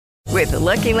With the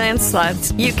Lucky Land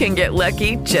Slots, you can get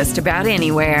lucky just about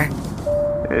anywhere.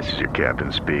 This is your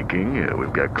captain speaking.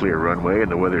 We've got clear runway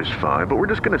and the weather's fine, but we're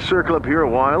just going to circle up here a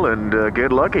while and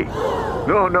get lucky.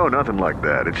 No, nothing like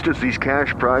that. It's just these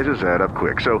cash prizes add up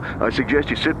quick. So I suggest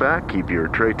you sit back, keep your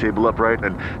tray table upright,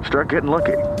 and start getting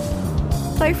lucky.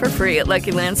 Play for free at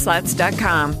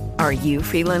LuckyLandSlots.com. Are you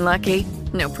feeling lucky?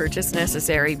 No purchase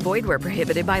necessary. Void where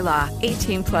prohibited by law.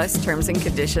 18 plus terms and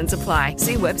conditions apply.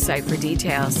 See website for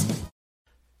details.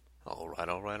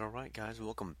 All right, guys.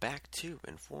 Welcome back to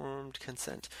Informed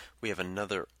Consent. We have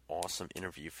another awesome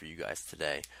interview for you guys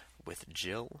today with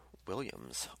Jill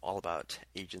Williams, all about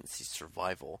agency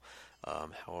survival.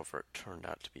 However, it turned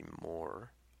out to be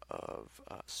more of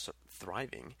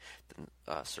thriving than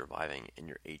surviving in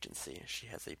your agency. She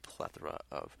has a plethora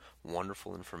of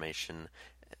wonderful information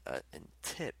and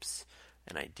tips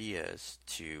and ideas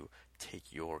to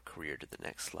take your career to the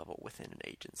next level within an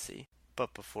agency.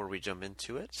 But before we jump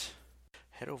into it,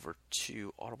 head over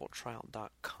to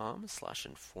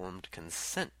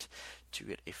audibletrial.com/informedconsent to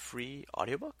get a free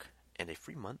audiobook and a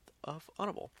free month of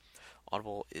Audible.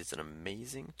 Audible is an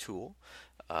amazing tool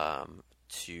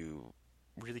to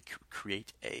really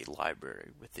create a library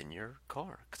within your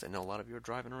car, because I know a lot of you are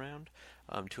driving around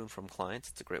to and from clients.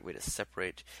 It's a great way to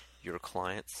separate your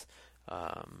clients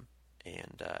and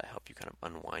help you kind of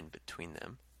unwind between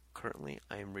them. Currently,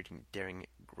 I am reading Daring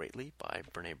Greatly by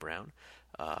Brené Brown,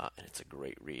 and it's a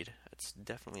great read. It's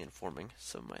definitely informing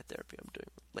some of my therapy I'm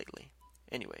doing lately.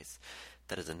 Anyways,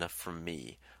 that is enough from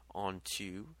me. On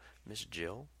to Miss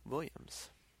Jill Williams.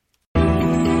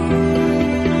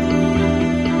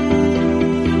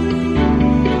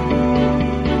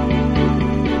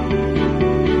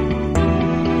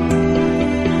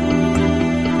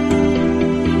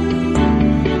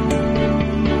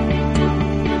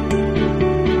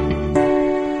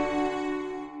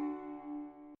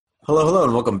 Hello,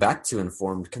 and welcome back to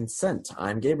Informed Consent.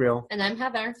 I'm Gabriel. And I'm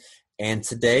Heather. And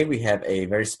today we have a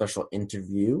very special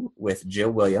interview with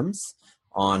Jill Williams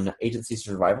on agency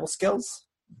survival skills.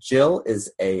 Jill is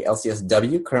a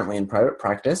LCSW, currently in private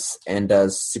practice, and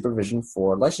does supervision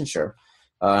for licensure.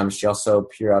 She also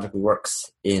periodically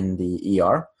works in the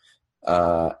ER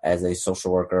as a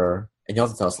social worker. And you'll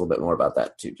have to tell us a little bit more about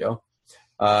that too, Jill.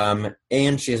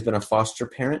 And she has been a foster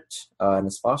parent and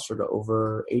has fostered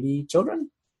over 80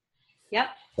 children. Yep.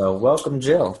 So welcome,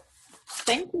 Jill.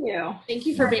 Thank you. Thank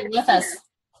you for being with us.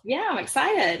 Yeah, I'm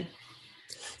excited.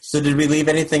 So did we leave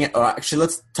anything? Oh, actually,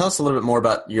 let's tell us a little bit more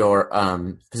about your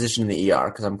position in the ER,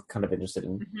 because I'm kind of interested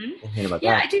in hearing about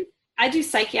that. Yeah, I do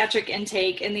psychiatric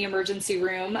intake in the emergency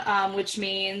room, which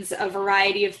means a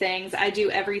variety of things. I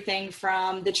do everything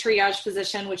from the triage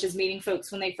position, which is meeting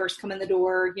folks when they first come in the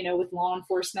door, with law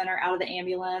enforcement or out of the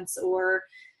ambulance, or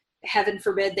heaven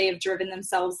forbid they have driven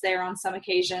themselves there on some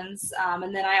occasions.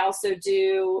 And then I also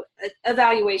do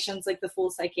evaluations, like the full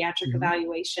psychiatric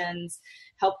evaluations,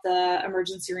 help the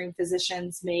emergency room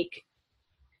physicians make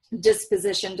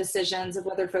disposition decisions of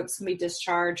whether folks can be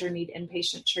discharged or need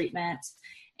inpatient treatment.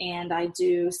 And I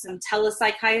do some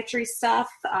telepsychiatry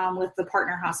stuff with the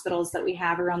partner hospitals that we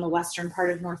have around the western part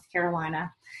of North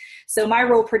Carolina. So my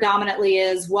role predominantly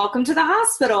is, welcome to the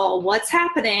hospital, what's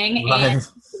happening, and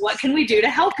what can we do to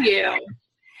help you?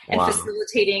 And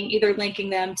facilitating, either linking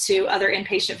them to other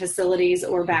inpatient facilities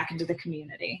or back into the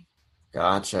community.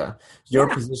 Gotcha. Your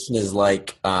position is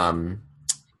like the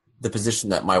position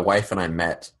that my wife and I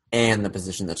met, and the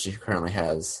position that she currently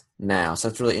has now. So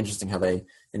it's really interesting how in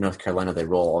North Carolina, they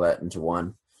roll all that into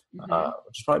one,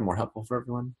 which is probably more helpful for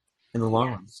everyone in the long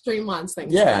run. Streamlines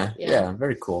things. Yeah,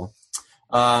 very cool.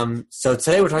 So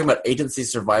today we're talking about agency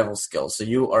survival skills. So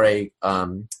you are a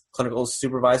clinical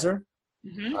supervisor?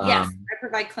 Yes, I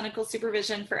provide clinical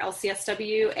supervision for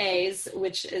LCSWAs,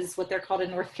 which is what they're called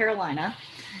in North Carolina.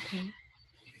 Okay.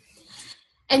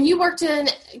 And you worked in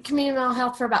community mental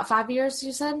health for about 5 years,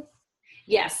 you said?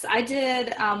 Yes, I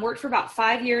did work for about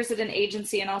 5 years at an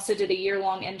agency, and also did a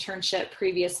year-long internship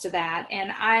previous to that.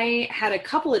 And I had a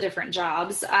couple of different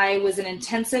jobs. I was an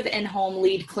intensive in-home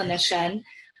lead clinician,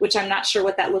 which I'm not sure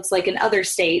what that looks like in other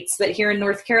states, but here in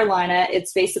North Carolina,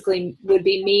 it's basically would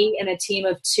be me and a team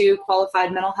of 2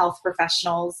 qualified mental health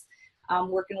professionals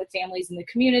working with families in the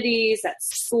communities, at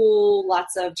school,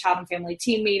 lots of child and family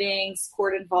team meetings,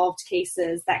 court-involved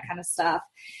cases, that kind of stuff.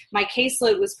 My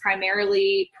caseload was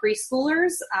primarily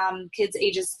preschoolers, kids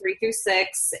ages 3 through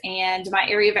 6, and my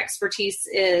area of expertise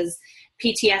is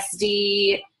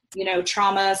PTSD,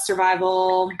 trauma,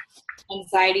 survival,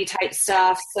 anxiety type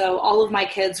stuff. So all of my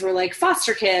kids were like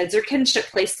foster kids or kinship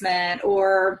placement,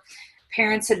 or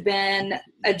parents had been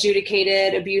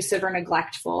adjudicated abusive or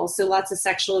neglectful. So lots of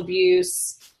sexual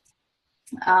abuse,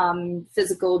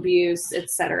 physical abuse,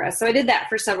 etc. So I did that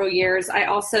for several years. I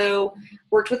also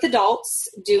worked with adults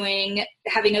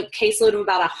having a caseload of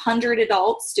about 100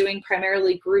 adults doing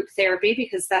primarily group therapy,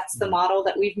 because that's the model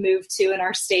that we've moved to in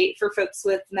our state for folks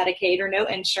with Medicaid or no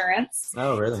insurance.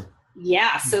 Oh, really?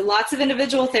 Yeah. So lots of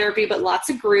individual therapy, but lots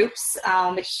of groups,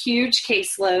 huge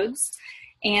caseloads.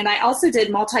 And I also did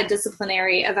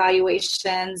multidisciplinary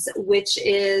evaluations, which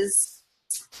is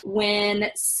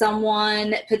when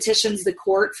someone petitions the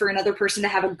court for another person to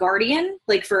have a guardian,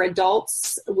 like for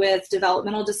adults with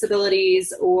developmental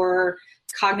disabilities or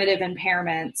cognitive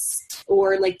impairments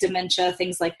or like dementia,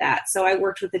 things like that. So I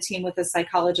worked with a team with a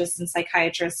psychologist and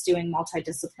psychiatrist doing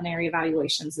multidisciplinary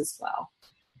evaluations as well.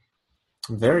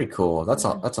 Very cool. That's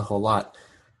a whole lot.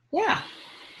 Yeah.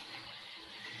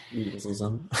 You can say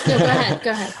something? No,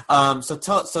 go ahead.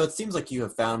 So it seems like you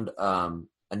have found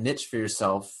a niche for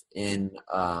yourself in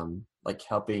like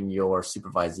helping your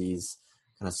supervisees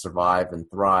kind of survive and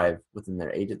thrive within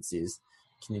their agencies.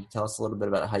 Can you tell us a little bit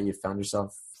about how you found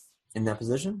yourself in that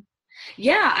position?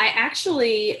 Yeah, I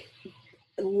actually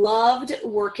loved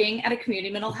working at a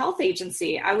community mental health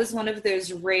agency. I was one of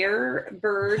those rare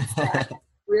birds that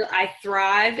I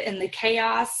thrive in the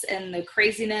chaos and the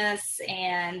craziness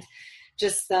and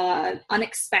just the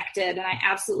unexpected, and I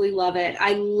absolutely love it.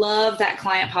 I love that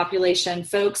client population,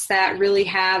 folks that really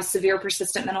have severe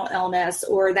persistent mental illness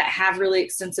or that have really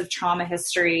extensive trauma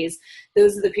histories.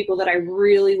 Those are the people that I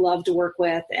really love to work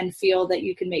with and feel that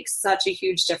you can make such a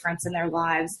huge difference in their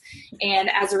lives.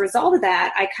 And as a result of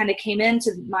that, I kind of came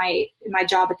into my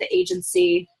job at the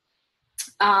agency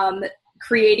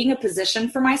creating a position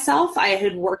for myself. I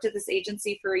had worked at this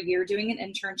agency for a year doing an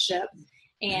internship,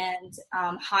 and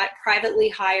privately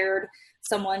hired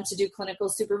someone to do clinical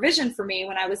supervision for me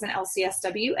when I was in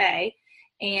LCSWA.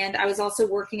 And I was also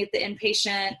working at the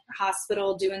inpatient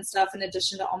hospital doing stuff in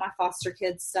addition to all my foster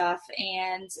kids stuff.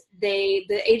 And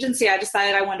the agency I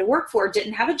decided I wanted to work for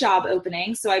didn't have a job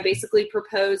opening. So I basically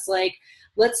proposed, like,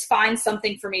 let's find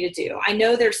something for me to do. I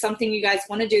know there's something you guys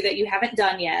want to do that you haven't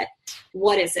done yet.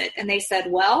 What is it? And they said,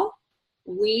 well,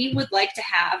 we would like to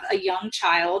have a young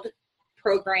child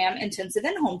program intensive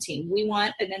in-home team. We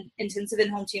want an intensive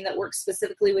in-home team that works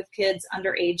specifically with kids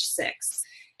under age 6.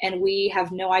 And we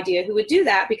have no idea who would do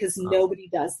that because nobody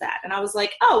does that. And I was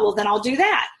like, oh, well, then I'll do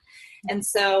that. And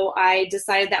so I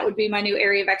decided that would be my new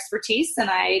area of expertise.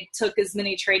 And I took as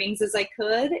many trainings as I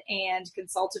could and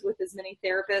consulted with as many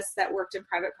therapists that worked in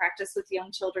private practice with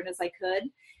young children as I could,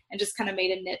 and just kind of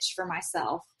made a niche for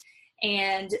myself.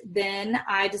 And then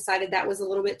I decided that was a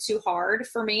little bit too hard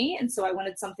for me. And so I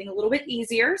wanted something a little bit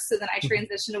easier. So then I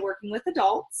transitioned to working with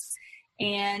adults.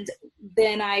 And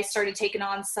then I started taking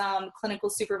on some clinical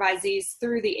supervisees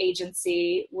through the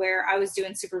agency, where I was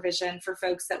doing supervision for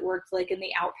folks that worked like in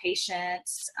the outpatient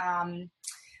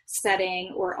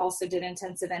setting, or also did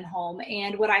intensive in-home.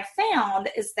 And what I found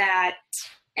is that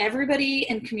everybody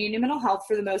in community mental health,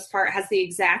 for the most part, has the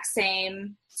exact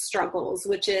same struggles,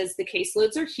 which is the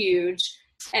caseloads are huge.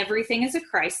 Everything is a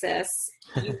crisis.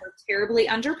 You are terribly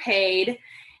underpaid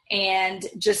and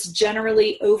just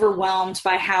generally overwhelmed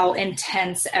by how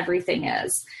intense everything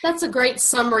is. That's a great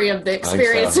summary of the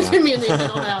experience in community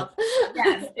mental health.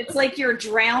 Yes, it's like you're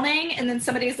drowning and then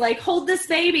somebody's like, hold this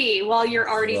baby while you're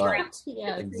already drowning.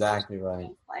 Yeah, exactly right.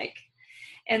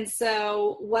 And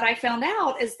so what I found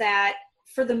out is that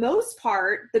for the most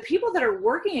part, the people that are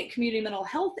working at community mental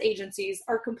health agencies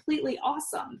are completely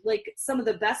awesome. Like, some of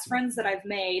the best friends that I've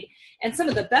made and some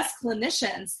of the best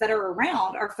clinicians that are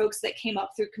around are folks that came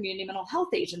up through community mental health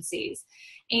agencies.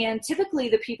 And typically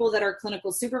the people that are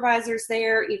clinical supervisors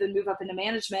there, even move up into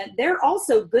management, they're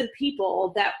also good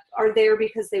people that are there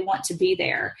because they want to be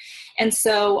there. And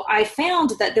so I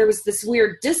found that there was this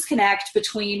weird disconnect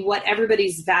between what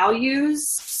everybody's values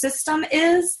system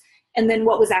is and then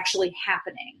what was actually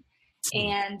happening.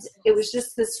 And it was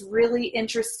just this really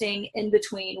interesting in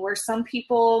between, where some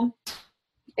people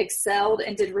excelled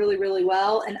and did really, really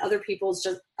well, and other people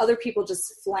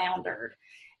just floundered.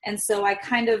 And so I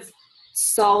kind of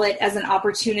saw it as an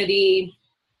opportunity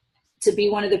to be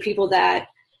one of the people that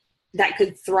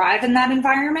could thrive in that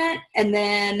environment, and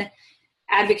then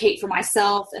advocate for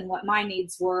myself and what my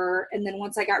needs were. And then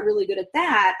once I got really good at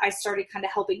that, I started kind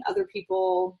of helping other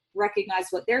people recognize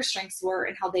what their strengths were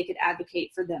and how they could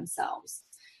advocate for themselves.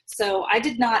 So I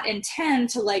did not intend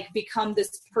to become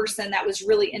this person that was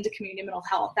really into community mental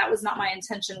health. That was not my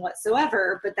intention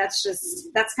whatsoever, but that's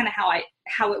kind of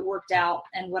how it worked out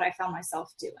and what I found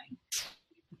myself doing.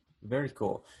 Very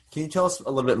cool. Can you tell us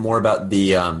a little bit more about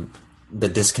the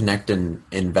disconnect in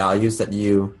values that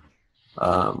you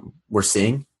were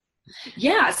seeing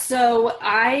Yeah, so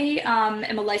I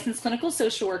am a licensed clinical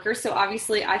social worker. So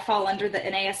obviously I fall under the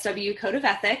NASW Code of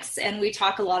Ethics, and we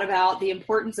talk a lot about the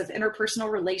importance of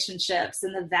interpersonal relationships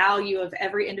and the value of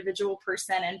every individual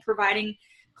person and providing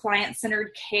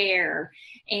client-centered care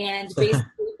and basically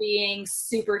being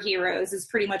superheroes is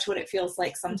pretty much what it feels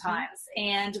like sometimes.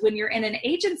 And when you're in an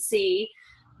agency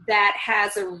that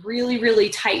has a really, really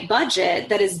tight budget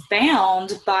that is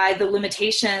bound by the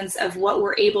limitations of what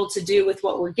we're able to do with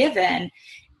what we're given,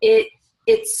 it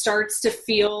starts to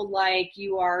feel like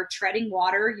you are treading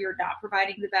water. You're not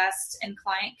providing the best in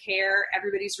client care.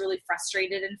 Everybody's really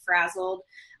frustrated and frazzled.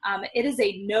 It is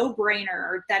a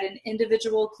no-brainer that an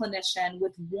individual clinician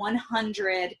with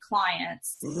 100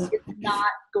 clients is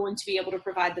not going to be able to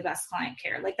provide the best client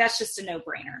care. Like, that's just a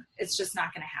no-brainer. It's just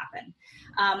not going to happen.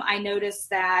 I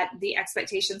noticed that the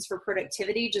expectations for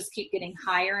productivity just keep getting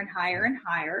higher and higher and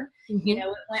higher. You know,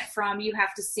 it went from you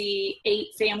have to see 8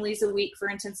 families a week for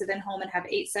intensive in-home and have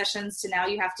 8 sessions to now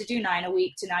you have to do 9 a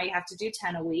week to now you have to do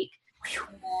 10 a week.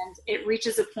 And it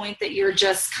reaches a point that you're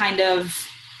just kind of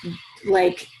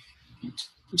like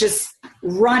just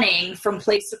running from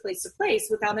place to place to place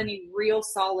without any real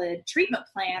solid treatment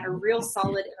plan or real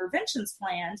solid interventions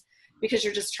planned because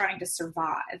you're just trying to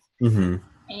survive.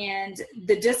 And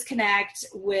the disconnect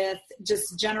with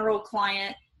just general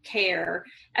client care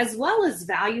as well as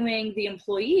valuing the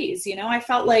employees. You know, I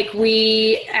felt like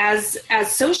we as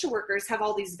social workers have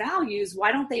all these values.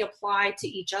 Why don't they apply to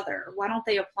each other? Why don't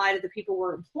they apply to the people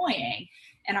we're employing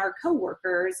and our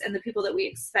coworkers and the people that we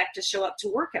expect to show up to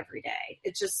work every day?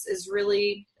 It just is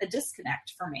really a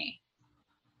disconnect for me.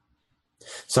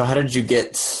 So how did you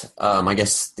get, I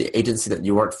guess, the agency that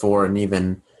you worked for and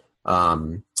even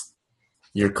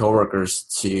your coworkers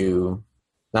to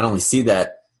not only see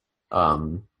that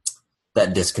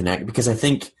that disconnect? Because I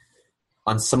think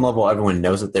on some level everyone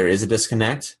knows that there is a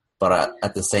disconnect, but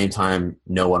at the same time,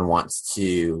 no one wants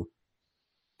to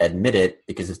admit it,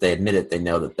 because if they admit it, they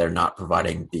know that they're not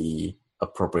providing the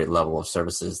appropriate level of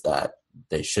services that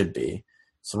they should be.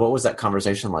 So what was that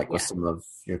conversation like with some of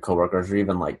your coworkers or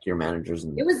even like your managers?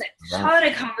 It was a ton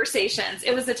of conversations.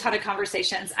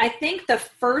 I think the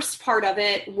first part of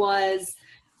it was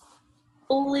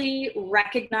fully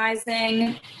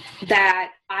recognizing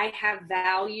that I have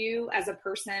value as a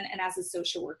person and as a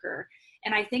social worker.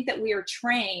 And I think that we are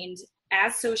trained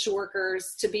as social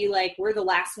workers to be like, we're the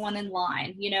last one in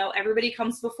line. You know, everybody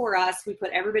comes before us. We put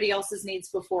everybody else's needs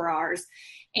before ours.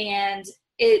 And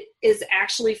it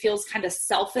actually feels kind of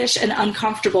selfish and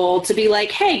uncomfortable to be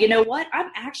like, hey, you know what? I'm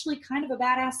actually kind of a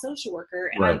badass social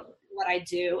worker and I know what I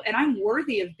do and I'm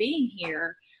worthy of being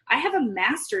here. I have a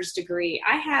master's degree.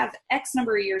 I have X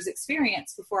number of years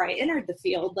experience before I entered the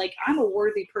field. Like, I'm a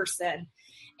worthy person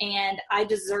and I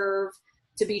deserve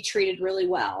to be treated really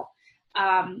well.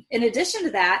 In addition to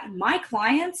that, my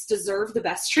clients deserve the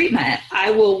best treatment. I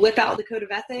will whip out the Code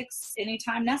of Ethics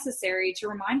anytime necessary to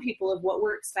remind people of what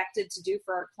we're expected to do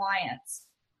for our clients.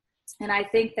 And I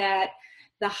think that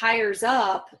the hires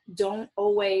up don't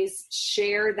always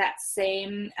share that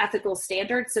same ethical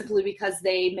standard simply because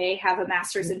they may have a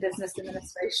master's in business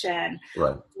administration,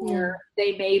 or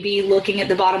they may be looking at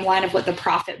the bottom line of what the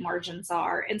profit margins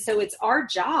are. And so it's our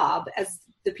job as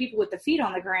the people with the feet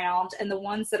on the ground and the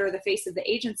ones that are the face of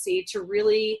the agency to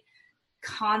really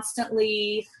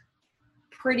constantly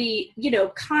pretty,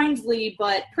 kindly,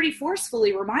 but pretty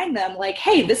forcefully remind them like,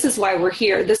 hey, this is why we're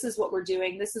here. This is what we're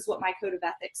doing. This is what my Code of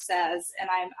Ethics says. And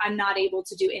I'm not able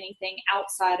to do anything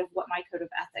outside of what my Code of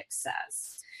Ethics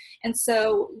says. And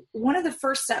so one of the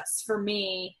first steps for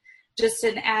me, just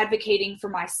in advocating for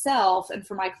myself and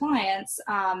for my clients,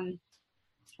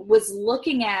 was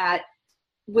looking at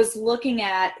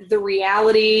the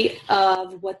reality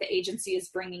of what the agency is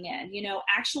bringing in,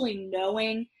 actually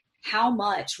knowing how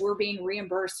much we're being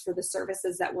reimbursed for the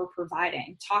services that we're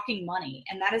providing, talking money.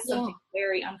 And that is something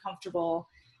very uncomfortable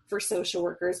for social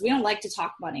workers. We don't like to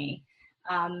talk money.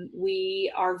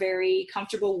 We are very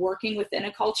comfortable working within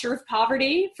a culture of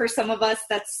poverty. For some of us,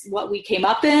 that's what we came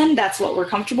up in. That's what we're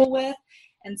comfortable with.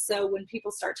 And so when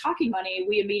people start talking money,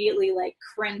 we immediately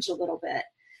cringe a little bit.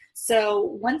 So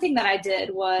one thing that I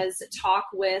did was talk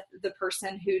with the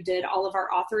person who did all of our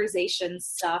authorization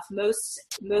stuff. Most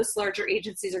larger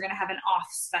agencies are going to have an auth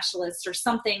specialist or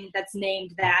something that's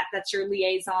named that's your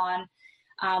liaison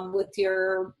with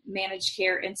your managed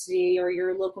care entity or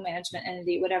your local management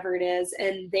entity, whatever it is.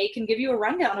 And they can give you a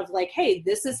rundown of like, hey,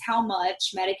 this is how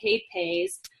much Medicaid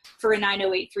pays for a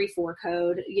 90834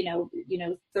 code,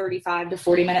 35 to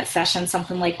 40 minute session,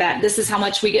 something like that. This is how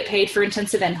much we get paid for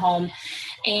intensive in-home.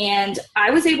 And I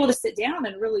was able to sit down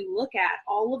and really look at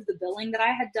all of the billing that I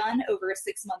had done over a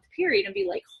 6-month period and be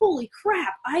like, holy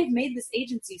crap, I've made this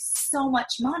agency so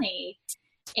much money.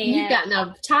 And you've gotten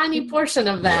a tiny portion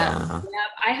of that. Yep,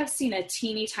 I have seen a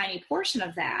teeny tiny portion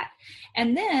of that.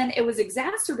 And then it was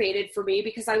exacerbated for me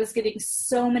because I was getting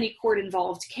so many court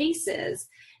involved cases.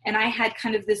 And I had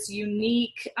kind of this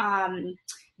unique double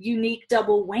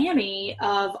whammy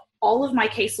of all of my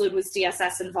caseload was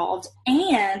DSS involved,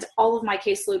 and all of my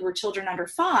caseload were children under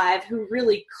 5 who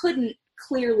really couldn't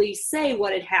clearly say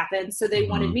what had happened. So they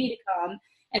wanted me to come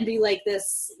and be like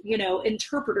this,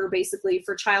 interpreter basically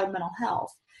for child mental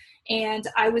health. And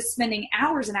I was spending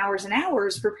hours and hours and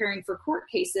hours preparing for court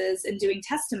cases and doing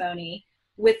testimony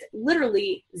with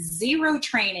literally zero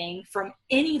training from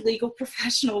any legal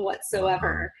professional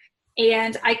whatsoever.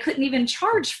 And I couldn't even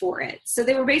charge for it. So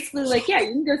they were basically like, yeah,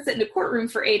 you can go sit in a courtroom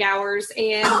for 8 hours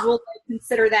and we'll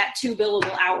consider that 2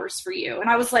 billable hours for you. And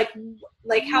I was like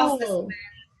how's this been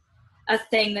a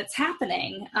thing that's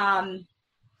happening?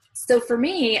 So for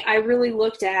me, I really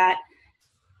looked at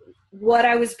what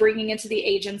I was bringing into the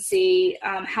agency,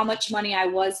 how much money I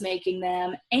was making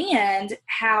them, and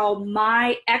how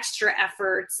my extra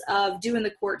efforts of doing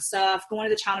the court stuff, going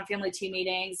to the child and family team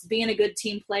meetings, being a good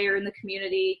team player in the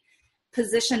community,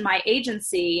 position my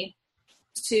agency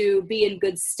to be in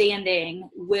good standing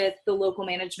with the local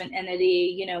management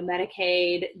entity,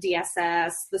 Medicaid,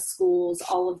 DSS, the schools,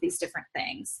 all of these different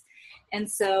things.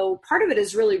 And so part of it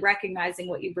is really recognizing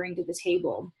what you bring to the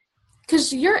table.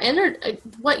 Because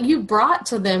what you brought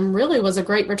to them really was a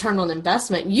great return on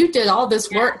investment. You did all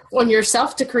this work on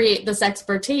yourself to create this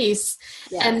expertise,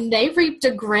 and they reaped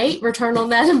a great return on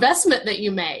that investment that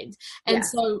you made. And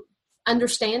so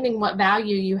understanding what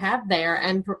value you have there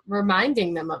and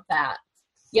reminding them of that.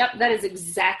 Yep, that is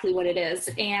exactly what it is.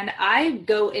 And I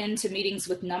go into meetings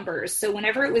with numbers. So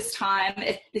whenever it was time,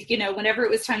 whenever it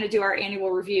was time to do our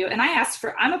annual review, and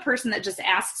I'm a person that just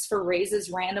asks for raises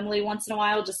randomly once in a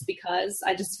while, just because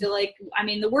I just feel like,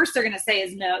 the worst they're going to say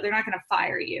is no, they're not going to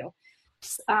fire you.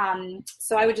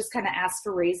 So I would just kind of ask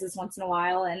for raises once in a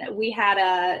while. And we had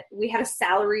a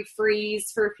salary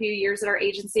freeze for a few years at our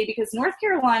agency because North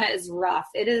Carolina is rough.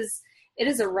 It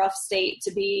is a rough state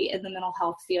to be in the mental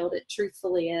health field. It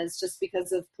truthfully is, just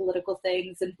because of political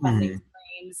things and funding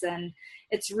streams. And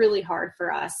it's really hard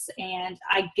for us. And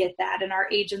I get that. And our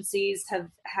agencies have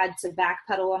had to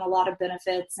backpedal on a lot of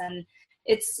benefits, and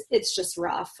it's just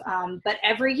rough. But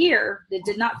every year, it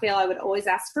did not fail. I would always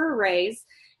ask for a raise.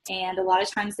 And a lot of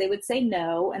times they would say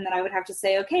no. And then I would have to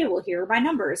say, okay, well, here are my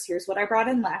numbers. Here's what I brought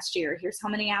in last year. Here's how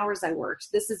many hours I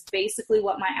worked. This is basically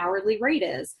what my hourly rate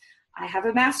is. I have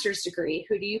a master's degree.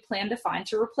 Who do you plan to find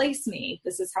to replace me?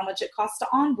 This is how much it costs to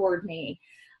onboard me.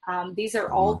 These are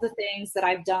all the things that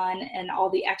I've done, and all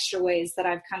the extra ways that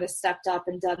I've kind of stepped up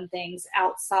and done things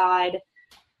outside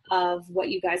of what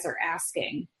you guys are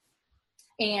asking.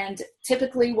 And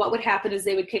typically what would happen is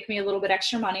they would kick me a little bit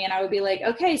extra money, and I would be like,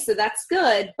 okay, so that's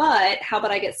good, but how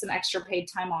about I get some extra paid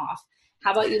time off?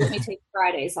 How about you let me take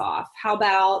Fridays off? How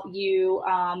about you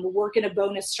work in a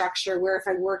bonus structure where if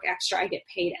I work extra, I get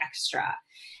paid extra?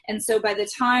 And so by the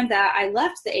time that I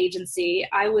left the agency,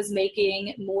 I was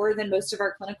making more than most of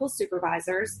our clinical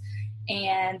supervisors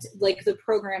and like the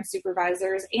program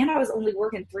supervisors, and I was only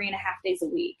working 3.5 days a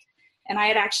week. And I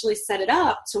had actually set it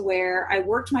up to where I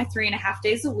worked my 3.5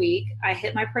 days a week. I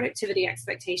hit my productivity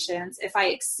expectations. If I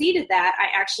exceeded that,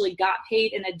 I actually got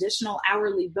paid an additional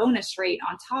hourly bonus rate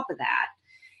on top of that.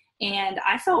 And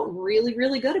I felt really,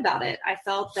 really good about it. I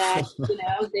felt that,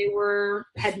 they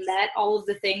had met all of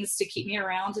the things to keep me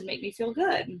around and make me feel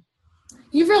good.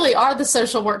 You really are the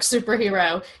social work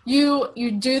superhero. You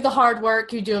do the hard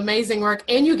work, you do amazing work,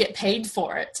 and you get paid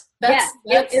for it.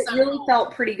 It really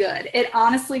felt pretty good. It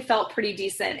honestly felt pretty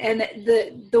decent. And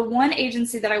the one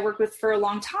agency that I worked with for a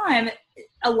long time,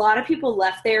 a lot of people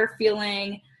left there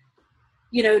feeling,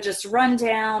 just run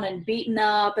down and beaten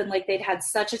up, and like they'd had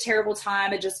such a terrible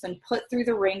time, had just been put through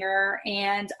the ringer.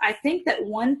 And I think that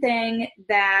one thing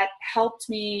that helped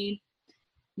me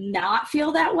not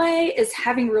feel that way is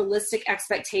having realistic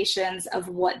expectations of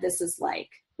what this is like.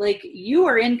 Like, you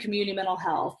are in community mental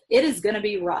health. It is going to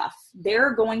be rough. There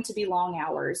are going to be long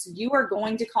hours. You are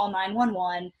going to call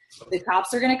 911. The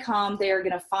cops are going to come. They are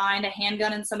going to find a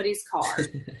handgun in somebody's car.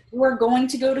 You are going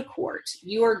to go to court.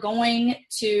 You are going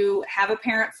to have a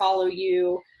parent follow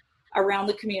you. around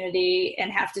the community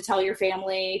and have to tell your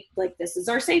family, like, this is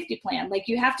our safety plan. Like,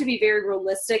 you have to be very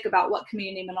realistic about what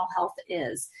community mental health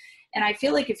is. And I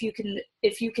feel like if you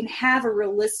can have a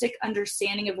realistic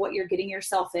understanding of what you're getting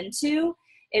yourself into,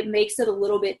 it makes it a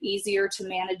little bit easier to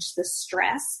manage the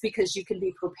stress because you can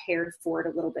be prepared for it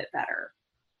a little bit better.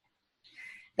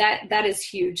 That is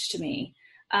huge to me.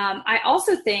 I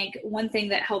also think one thing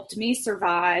that helped me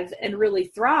survive and really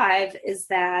thrive is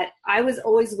that I was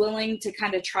always willing to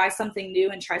kind of try something new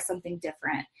and try something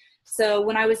different. So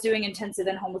when I was doing intensive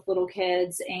in-home with little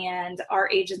kids and our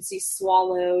agency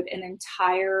swallowed an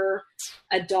entire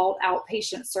adult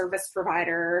outpatient service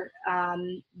provider,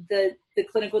 the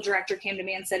clinical director came to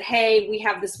me and said, hey, we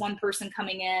have this one person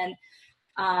coming in.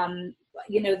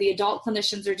 The adult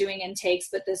clinicians are doing intakes,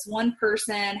 but this one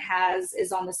person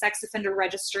is on the sex offender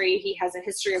registry. He has a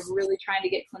history of really trying to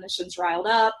get clinicians riled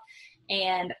up.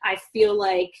 And I feel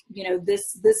like,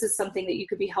 this is something that you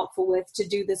could be helpful with, to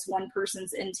do this one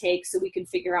person's intake so we can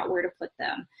figure out where to put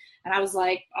them. And I was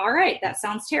like, all right, that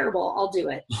sounds terrible. I'll do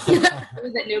it.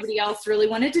 That nobody else really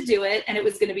wanted to do it. And it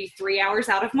was going to be 3 hours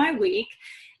out of my week.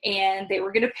 And they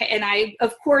were going to pay. And I,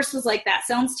 of course, was like, that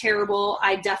sounds terrible.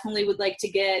 I definitely would like to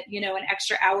get, an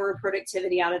extra hour of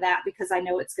productivity out of that because I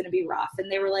know it's going to be rough. And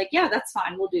they were like, yeah, that's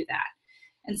fine. We'll do that.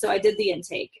 And so I did the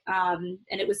intake, and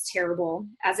it was terrible,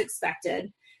 as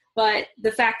expected. But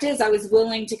the fact is, I was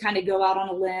willing to kind of go out on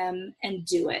a limb and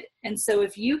do it. And so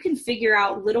if you can figure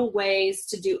out little ways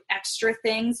to do extra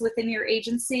things within your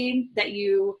agency that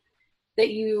you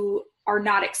are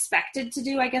not expected to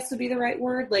do, I guess would be the right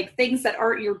word, like things that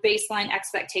aren't your baseline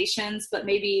expectations, but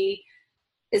maybe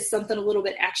is something a little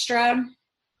bit extra,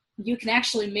 you can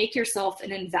actually make yourself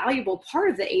an invaluable part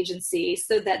of the agency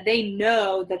so that they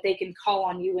know that they can call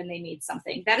on you when they need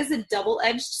something. That is a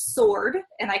double-edged sword,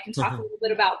 and I can talk a little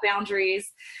bit about boundaries.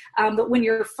 But when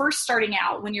you're first starting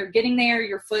out, when you're getting there,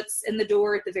 your foot's in the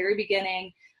door at the very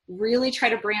beginning, really try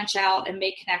to branch out and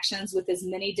make connections with as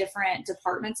many different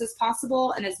departments as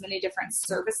possible and as many different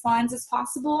service lines as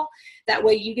possible. That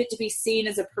way you get to be seen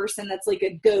as a person that's like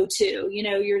a go-to.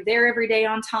 You're there every day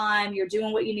on time. You're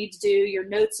doing what you need to do. Your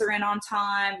notes are in on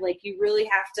time. Like, you really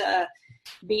have to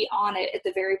be on it at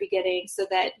the very beginning so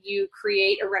that you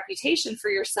create a reputation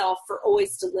for yourself for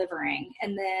always delivering.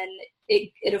 And then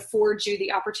it affords you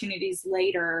the opportunities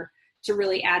later to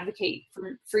really advocate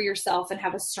for yourself and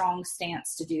have a strong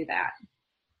stance to do that.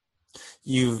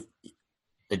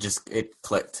 It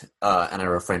clicked, and I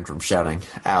refrained from shouting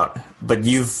out, but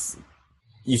you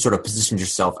sort of positioned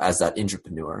yourself as that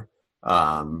entrepreneur,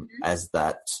 as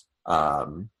that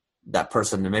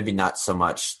person, and maybe not so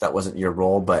much, that wasn't your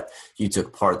role, but you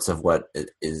took parts of what it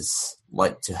is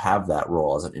like to have that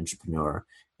role as an entrepreneur,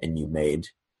 and you made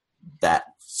that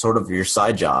sort of your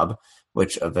side job,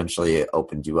 which eventually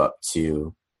opened you up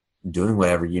to doing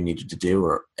whatever you needed to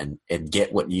do and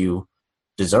get what you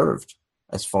deserved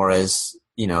as far as,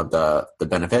 the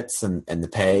benefits and the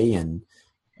pay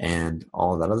and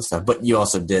all of that other stuff. But you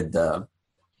also did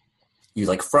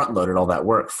you front loaded all that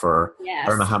work for, yes, I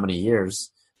don't know how many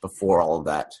years before all of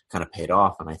that kind of paid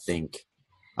off. And I think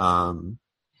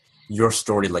your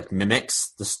story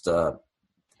mimics just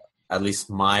at least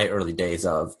my early days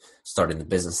of starting the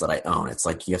business that I own. It's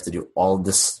like you have to do all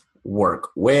this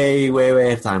work way, way, way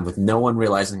ahead of time with no one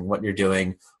realizing what you're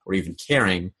doing or even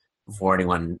caring before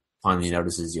anyone finally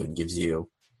notices you and gives you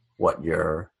what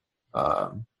you're,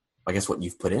 what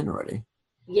you've put in already.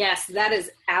 Yes, that is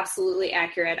absolutely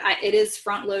accurate. It is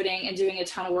front loading and doing a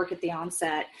ton of work at the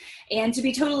onset. And to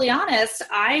be totally honest,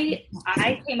 I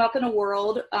came up in a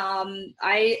world,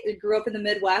 I grew up in the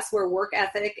Midwest where work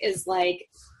ethic is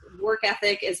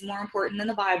more important than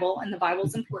the Bible, and the Bible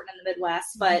is important in the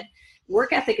Midwest, but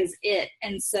work ethic is it.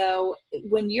 And so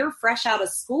when you're fresh out of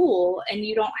school and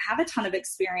you don't have a ton of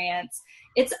experience,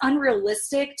 it's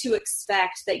unrealistic to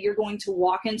expect that you're going to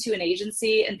walk into an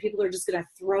agency and people are just going to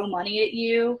throw money at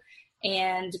you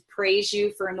and praise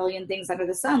you for a million things under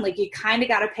the sun. Like, you kind of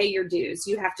got to pay your dues.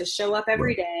 You have to show up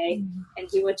every day and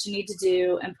do what you need to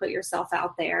do and put yourself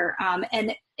out there.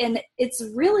 And it's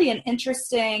really an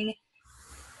interesting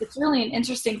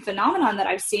phenomenon that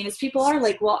I've seen is people are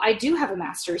like, well, I do have a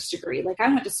master's degree. Like, I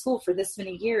went to school for this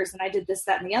many years and I did this,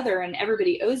 that, and the other, and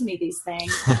everybody owes me these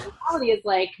things. The reality is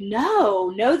like,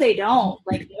 no, they don't.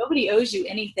 Like, nobody owes you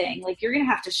anything. Like, you're going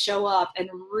to have to show up and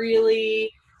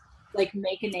really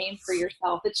make a name for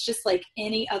yourself. It's just like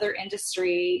any other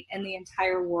industry in the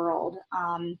entire world.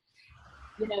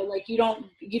 You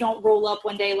don't roll up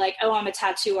one day like, oh, I'm a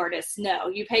tattoo artist. No,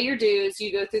 you pay your dues,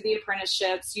 you go through the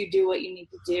apprenticeships, you do what you need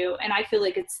to do. And I feel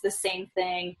like it's the same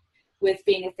thing with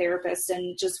being a therapist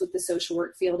and just with the social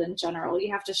work field in general.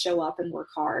 You have to show up and work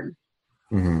hard.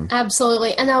 Mm-hmm.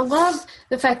 Absolutely. And I love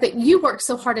the fact that you worked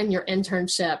so hard in your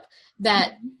internship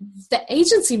that the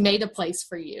agency made a place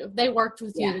for you. They worked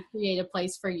with you to create a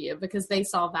place for you because they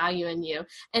saw value in you.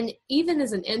 And even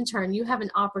as an intern, you have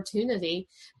an opportunity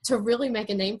to really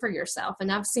make a name for yourself.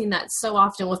 And I've seen that so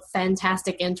often with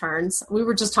fantastic interns. We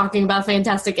were just talking about a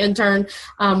fantastic intern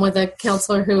with a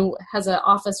counselor who has an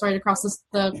office right across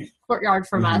the courtyard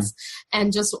from us,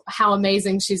 and just how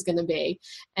amazing she's going to be.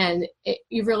 And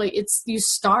you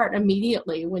start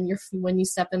immediately when you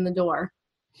step in the door.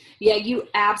 Yeah, you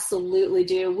absolutely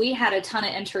do. We had a ton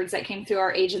of interns that came through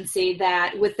our agency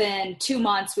that within 2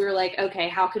 months, we were like, okay,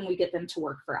 how can we get them to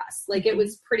work for us? Like, it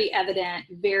was pretty evident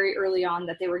very early on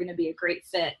that they were going to be a great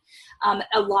fit.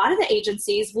 A lot of the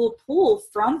agencies will pull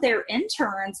from their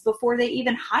interns before they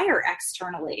even hire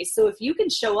externally. So if you can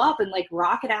show up and like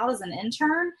rock it out as an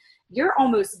intern, you're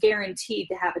almost guaranteed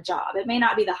to have a job. It may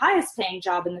not be the highest paying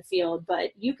job in the field,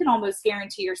 but you can almost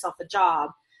guarantee yourself a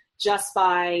job just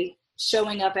by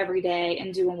showing up every day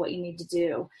and doing what you need to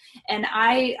do. And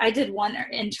I did one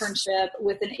internship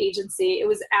with an agency. It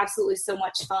was absolutely so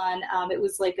much fun. It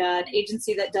was like an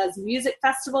agency that does music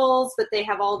festivals, but they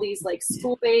have all these like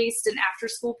school-based and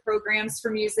after-school programs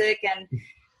for music.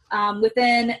 And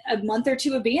within a month or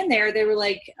two of being there, they were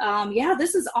like, yeah,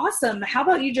 this is awesome. How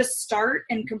about you just start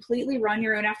and completely run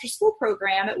your own after-school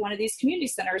program at one of these community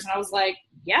centers? And I was like,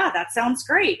 yeah, that sounds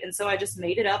great. And so I just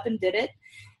made it up and did it.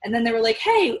 And then they were like,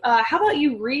 hey, how about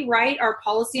you rewrite our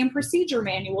policy and procedure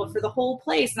manual for the whole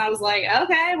place? And I was like,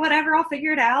 okay, whatever, I'll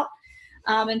figure it out.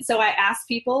 And so I asked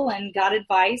people and got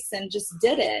advice and just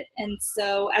did it. And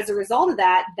so as a result of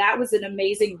that, that was an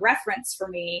amazing reference for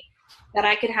me that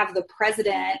I could have the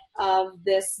president of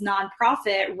this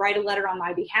nonprofit write a letter on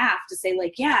my behalf to say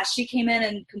like, yeah, she came in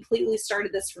and completely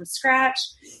started this from scratch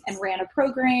and ran a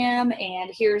program. And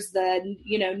here's the,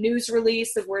 news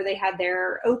release of where they had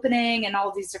their opening and all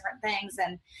of these different things.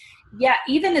 And yeah,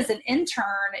 even as an intern,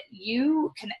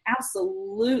 you can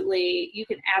absolutely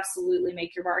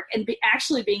make your mark. And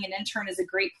actually being an intern is a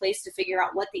great place to figure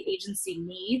out what the agency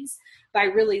needs by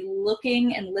really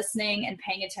looking and listening and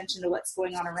paying attention to what's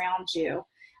going on around you.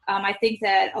 I think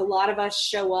that a lot of us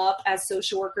show up as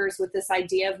social workers with this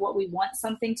idea of what we want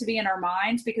something to be in our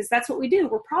mind, because that's what we do.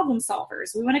 We're problem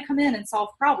solvers. We want to come in and solve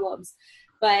problems.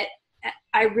 But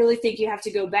I really think you have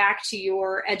to go back to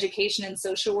your education in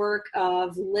social work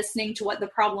of listening to what the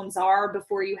problems are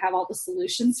before you have all the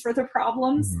solutions for the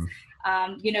problems.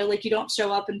 Like you don't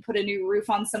show up and put a new roof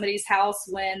on somebody's house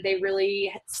when they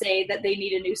really say that they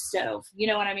need a new stove. You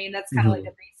know what I mean? That's kind of like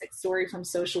a basic story from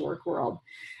social work world.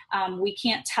 We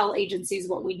can't tell agencies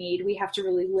what we need. We have to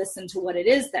really listen to what it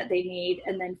is that they need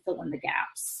and then fill in the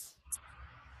gaps.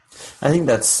 I think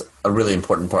that's a really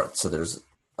important part. So there's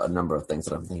a number of things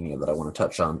that I'm thinking of that I want to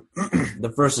touch on.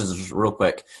 The first is just a real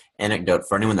quick anecdote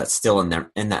for anyone that's still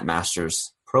in that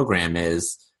master's program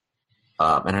is,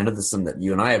 and I know this is something that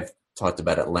you and I have talked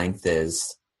about at length,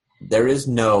 is there is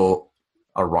no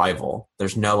arrival.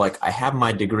 There's no like, I have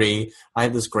my degree, I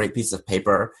have this great piece of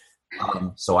paper,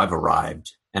 so I've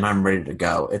arrived and I'm ready to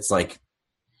go. It's like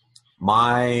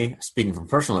speaking from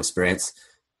personal experience,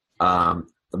 the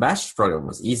master's program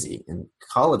was easy and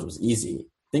college was easy.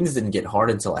 Things didn't get hard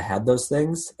until I had those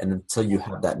things, and until you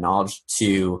have that knowledge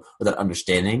or that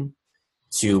understanding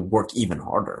to work even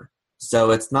harder. So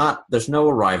there's no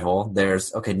arrival.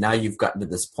 Okay, now you've gotten to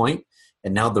this point,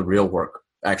 and now the real work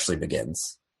actually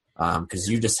begins. Because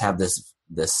you just have this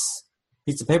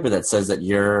piece of paper that says that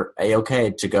you're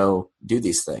A-okay to go do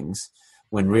these things,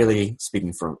 when really,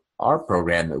 speaking from our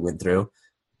program that we went through,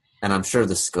 and I'm sure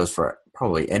this goes for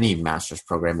probably any master's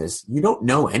program, is you don't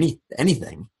know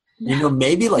anything. You know,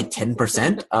 maybe like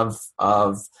 10% of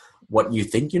what you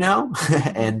think you know,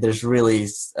 and there's really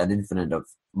an infinite of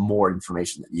more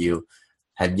information that you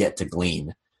have yet to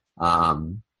glean. So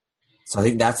I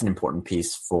think that's an important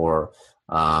piece for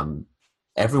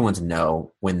everyone to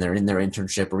know when they're in their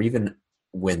internship, or even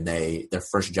when their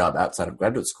first job outside of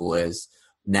graduate school is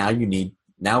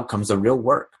now comes the real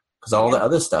work, because all the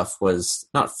other stuff was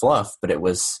not fluff, but it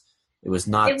was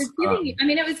not. It was giving you. I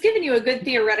mean, it was giving you a good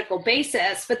theoretical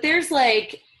basis, but there's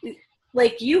like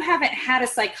you haven't had a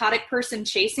psychotic person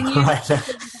chasing you. Right. You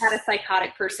haven't had a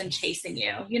psychotic person chasing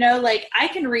you. You know, like I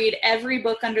can read every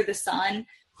book under the sun,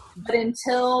 but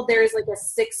until there's like a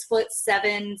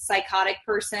 6'7" psychotic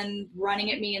person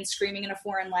running at me and screaming in a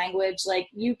foreign language, like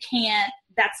you can't.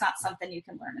 That's not something you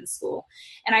can learn in school.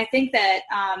 And I think that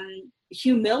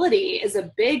humility is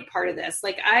a big part of this.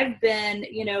 Like I've been,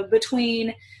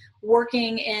 between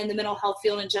working in the mental health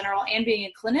field in general and being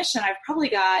a clinician, I've probably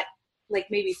got like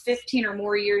maybe 15 or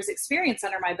more years experience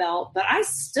under my belt, but I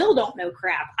still don't know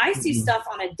crap. I see stuff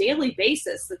on a daily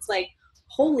basis that's like,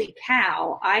 holy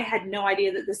cow, I had no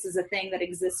idea that this is a thing that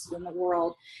existed in the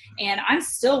world. And I'm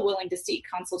still willing to seek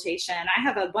consultation. I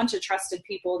have a bunch of trusted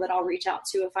people that I'll reach out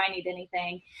to if I need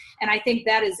anything. And I think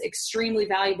that is extremely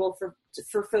valuable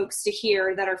for folks to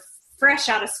hear that are fresh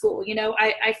out of school. You know,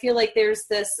 I feel like there's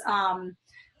this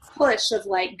push of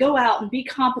like, go out and be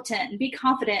competent and be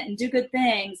confident and do good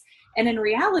things. And in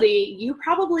reality, you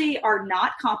probably are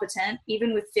not competent.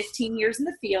 Even with 15 years in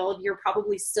the field, you're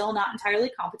probably still not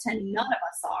entirely competent. None of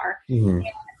us are. And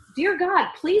dear God,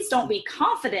 please don't be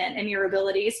confident in your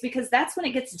abilities, because that's when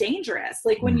it gets dangerous.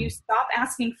 Like when you stop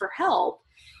asking for help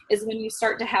is when you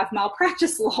start to have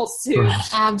malpractice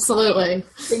lawsuits. Absolutely.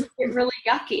 Things get really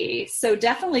yucky. So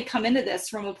definitely come into this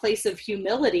from a place of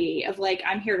humility of like,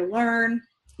 I'm here to learn.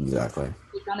 Exactly.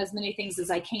 I've done as many things as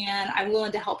I can. I'm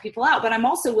willing to help people out, but I'm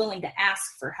also willing to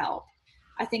ask for help.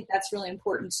 I think that's really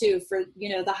important too for, you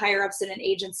know, the higher ups in an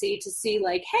agency to see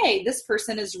like, hey, this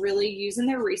person is really using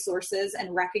their resources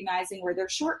and recognizing where their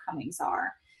shortcomings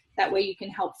are. That way you can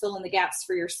help fill in the gaps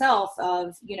for yourself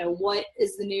of, you know, what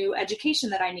is the new education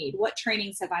that I need? What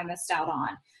trainings have I missed out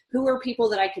on? Who are people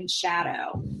that I can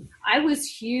shadow? I was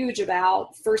huge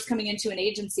about first coming into an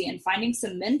agency and finding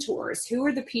some mentors. Who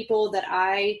are the people that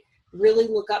I really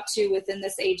look up to within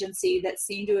this agency that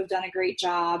seem to have done a great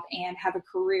job and have a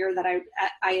career that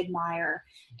I admire?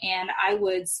 And I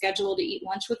would schedule to eat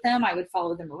lunch with them. I would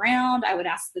follow them around. I would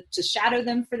ask to shadow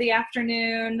them for the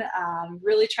afternoon,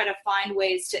 really try to find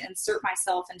ways to insert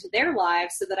myself into their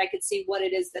lives so that I could see what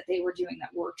it is that they were doing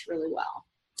that worked really well.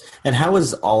 And how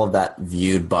is all of that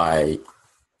viewed by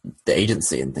the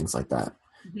agency and things like that?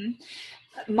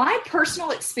 My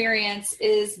personal experience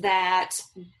is that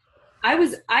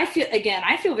I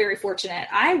feel very fortunate.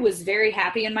 I was very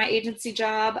happy in my agency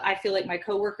job. I feel like my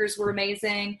coworkers were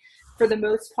amazing. For the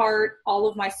most part, all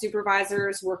of my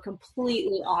supervisors were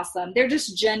completely awesome. They're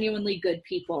just genuinely good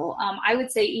people. I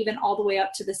would say even all the way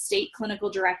up to the state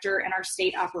clinical director and our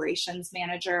state operations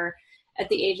manager at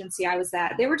the agency I was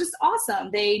at. They were just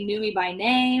awesome. They knew me by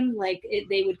name.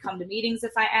 They would come to meetings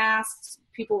if I asked.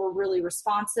 People were really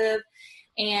responsive.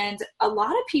 And a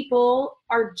lot of people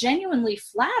are genuinely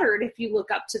flattered if you look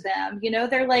up to them. You know,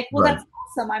 they're like, well, That's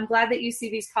awesome. I'm glad that you see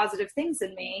these positive things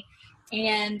in me.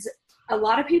 And a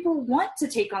lot of people want to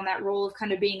take on that role of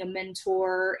kind of being a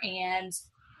mentor and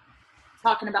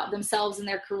talking about themselves and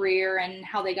their career and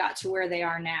how they got to where they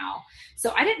are now.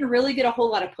 So I didn't really get a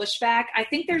whole lot of pushback. I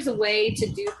think there's a way to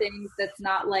do things that's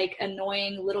not like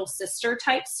annoying little sister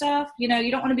type stuff. You know,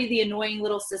 you don't want to be the annoying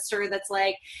little sister that's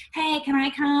like, hey, can I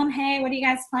come? Hey, what are you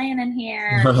guys playing in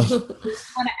here? You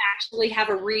just want to actually have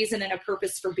a reason and a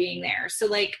purpose for being there. So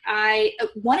like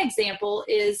one example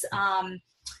is,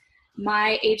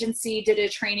 my agency did a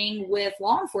training with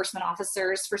law enforcement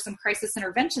officers for some crisis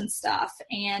intervention stuff.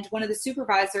 And one of the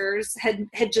supervisors had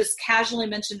just casually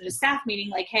mentioned at a staff meeting,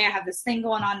 like, hey, I have this thing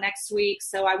going on next week,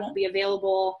 so I won't be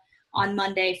available on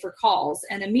Monday for calls.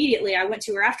 And immediately I went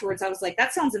to her afterwards. I was like,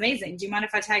 that sounds amazing. Do you mind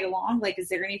if I tag along? Like, is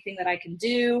there anything that I can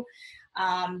do?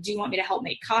 Do you want me to help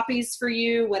make copies for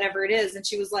you? Whatever it is. And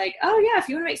she was like, oh yeah, if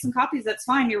you want to make some copies, that's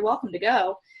fine. You're welcome to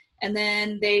go. And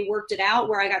then they worked it out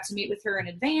where I got to meet with her in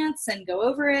advance and go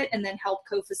over it and then help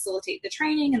co-facilitate the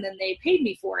training. And then they paid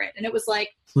me for it. And it was like,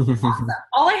 awesome.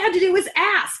 All I had to do was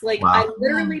ask. Like, wow. I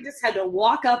literally just had to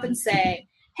walk up and say,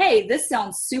 hey, this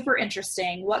sounds super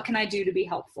interesting. What can I do to be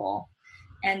helpful?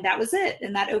 And that was it.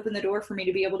 And that opened the door for me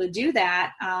to be able to do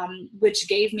that, which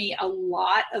gave me a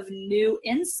lot of new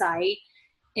insight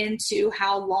into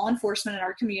how law enforcement in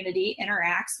our community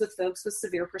interacts with folks with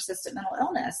severe persistent mental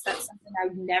illness. That's something I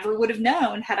never would have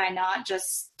known had I not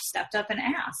just stepped up and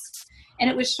asked. And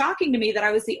it was shocking to me that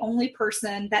I was the only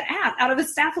person that asked. Out of a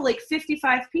staff of like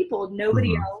 55 people,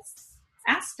 nobody else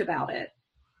asked about it.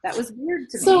 That was weird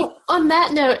to me. So on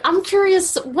that note, I'm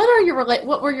curious, what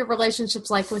were your relationships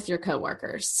like with your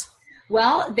coworkers?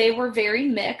 Well, they were very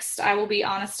mixed. I will be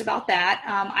honest about that.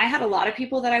 I had a lot of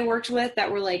people that I worked with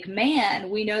that were like, man,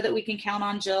 we know that we can count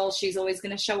on Jill. She's always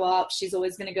going to show up. She's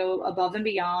always going to go above and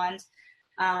beyond.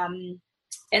 And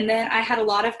then I had a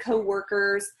lot of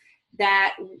coworkers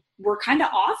that were kind of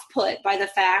off-put by the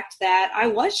fact that I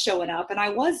was showing up and I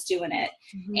was doing it.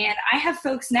 Mm-hmm. And I have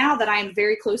folks now that I'm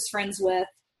very close friends with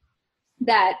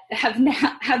that have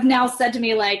now said to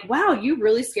me like, wow, you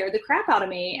really scared the crap out of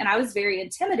me. And I was very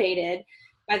intimidated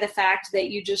by the fact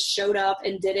that you just showed up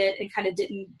and did it and kind of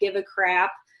didn't give a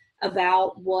crap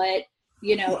about what,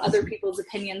 you know, other people's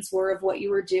opinions were of what you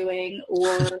were doing,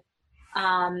 or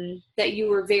that you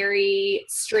were very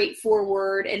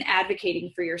straightforward in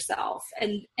advocating for yourself.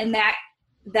 And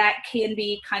that can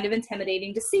be kind of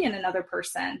intimidating to see in another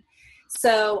person.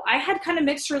 So I had kind of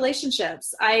mixed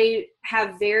relationships. I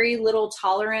have very little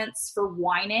tolerance for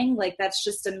whining. Like, that's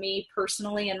just a me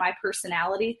personally and my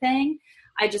personality thing.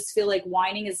 I just feel like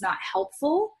whining is not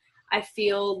helpful. I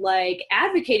feel like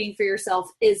advocating for yourself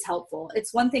is helpful.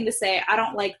 It's one thing to say, I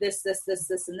don't like this,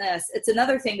 and this. It's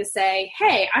another thing to say,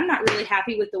 hey, I'm not really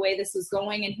happy with the way this is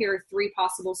going, and here are 3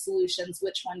 possible solutions.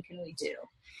 Which one can we do?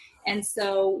 And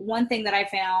so one thing that I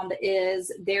found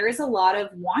is there is a lot of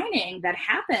whining that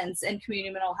happens in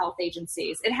community mental health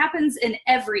agencies. It happens in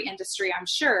every industry, I'm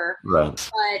sure.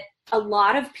 Right. But a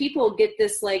lot of people get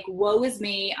this like, woe is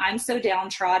me, I'm so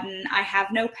downtrodden, I have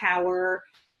no power.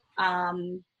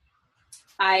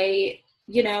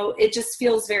 It just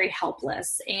feels very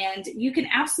helpless. And you can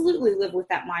absolutely live with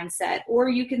that mindset. Or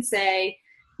you can say,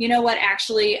 you know what,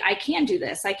 actually, I can do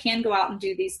this. I can go out and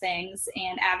do these things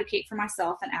and advocate for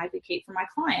myself and advocate for my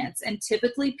clients. And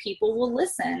typically people will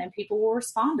listen and people will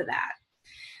respond to that.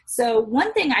 So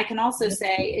one thing I can also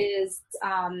say is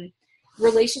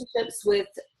relationships with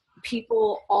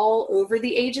people all over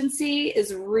the agency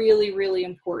is really, really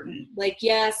important. Like,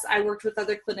 yes, I worked with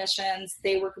other clinicians.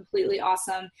 They were completely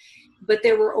awesome. But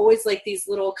there were always like these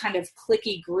little kind of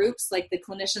cliquey groups, like the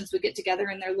clinicians would get together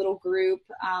in their little group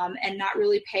and not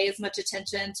really pay as much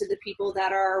attention to the people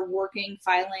that are working,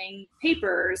 filing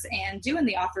papers and doing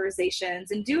the authorizations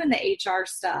and doing the HR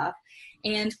stuff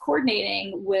and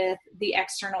coordinating with the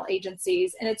external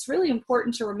agencies. And it's really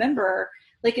important to remember,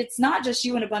 like, it's not just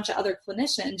you and a bunch of other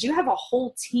clinicians. You have a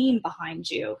whole team behind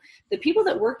you. The people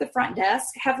that work the front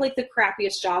desk have like the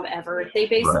crappiest job ever. They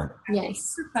basically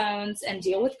answer phones and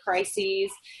deal with crises.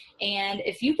 And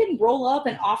if you can roll up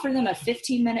and offer them a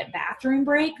 15-minute bathroom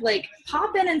break, like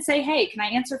pop in and say, hey, can I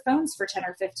answer phones for 10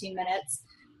 or 15 minutes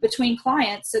between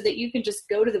clients so that you can just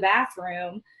go to the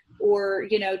bathroom or,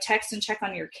 text and check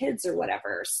on your kids or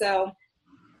whatever. So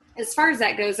as far as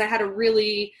that goes, I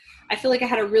feel like I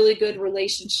had a really good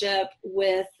relationship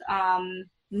with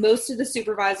most of the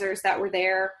supervisors that were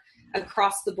there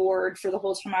across the board for the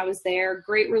whole time I was there.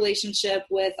 Great relationship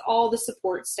with all the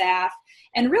support staff,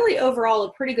 and really overall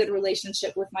a pretty good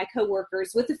relationship with my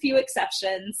coworkers, with a few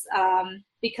exceptions.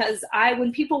 Because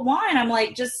when people whine, I'm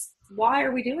like, just why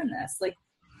are we doing this? Like,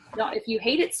 if you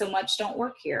hate it so much, don't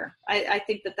work here. I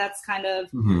think that's kind of,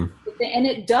 and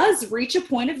it does reach a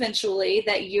point eventually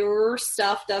that your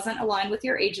stuff doesn't align with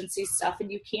your agency stuff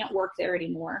and you can't work there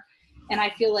anymore. And I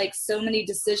feel like so many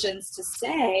decisions to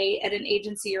stay at an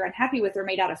agency you're unhappy with are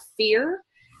made out of fear.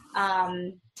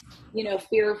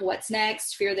 Fear of what's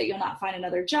next, fear that you'll not find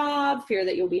another job, fear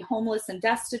that you'll be homeless and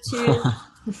destitute,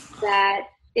 that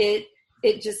it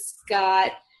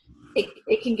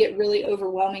can get really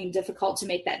overwhelming and difficult to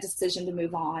make that decision to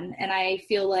move on. And I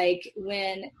feel like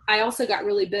when I also got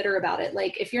really bitter about it,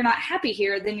 like if you're not happy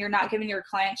here, then you're not giving your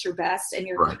clients your best, and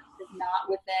you're not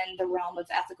within the realm of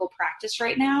ethical practice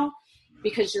right now,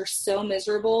 because you're so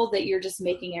miserable that you're just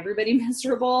making everybody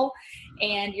miserable.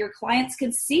 And your clients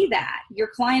can see that. Your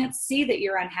clients see that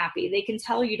you're unhappy. They can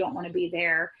tell you don't want to be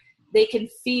there. They can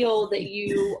feel that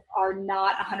you are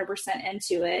not 100%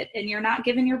 into it and you're not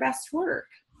giving your best work.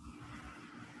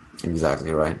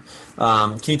 Exactly right.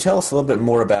 Can you tell us a little bit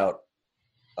more about,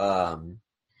 I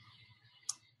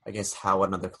guess, how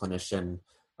another clinician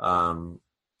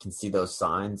can see those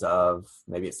signs of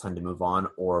maybe it's time to move on,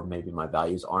 or maybe my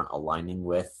values aren't aligning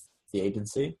with the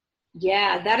agency?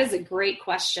 Yeah, that is a great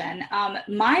question.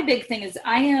 My big thing is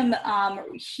I am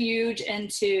huge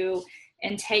into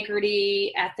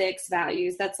integrity, ethics,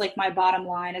 values. That's like my bottom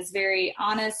line, is very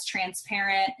honest,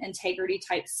 transparent, integrity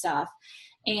type stuff.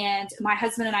 And my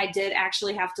husband and I did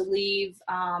actually have to leave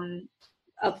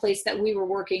a place that we were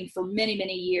working for many,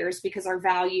 many years because our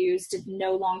values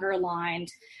no longer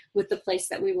aligned with the place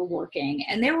that we were working.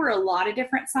 And there were a lot of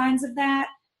different signs of that.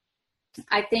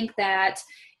 I think that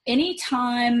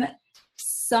anytime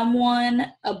someone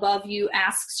above you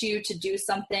asks you to do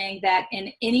something that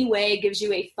in any way gives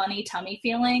you a funny tummy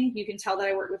feeling, you can tell that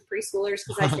I work with preschoolers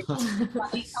because I say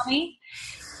funny tummy.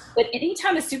 But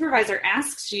anytime a supervisor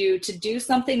asks you to do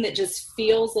something that just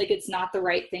feels like it's not the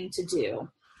right thing to do,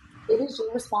 it is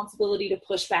your responsibility to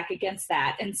push back against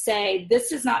that and say, this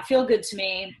does not feel good to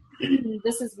me.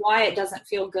 This is why it doesn't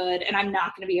feel good, and I'm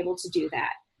not going to be able to do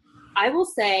that. I will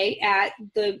say at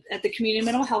the community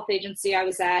mental health agency I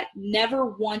was at, never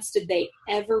once did they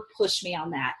ever push me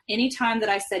on that. Anytime that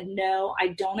I said, no, I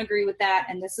don't agree with that,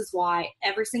 and this is why,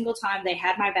 every single time they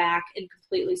had my back and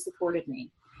completely supported me.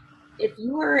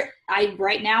 I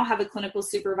right now have a clinical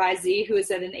supervisee who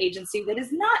is at an agency that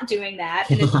is not doing that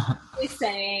and is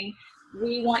saying,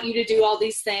 we want you to do all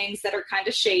these things that are kind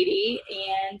of shady.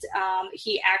 And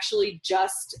he actually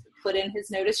just put in his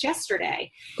notice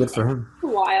yesterday. Good for him.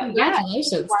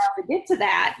 Congratulations. Yeah, a while to get to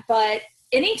that. But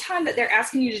anytime that they're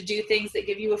asking you to do things that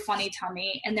give you a funny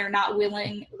tummy and they're not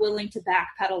willing to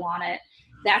backpedal on it,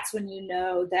 that's when you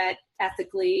know that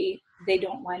ethically they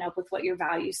don't line up with what your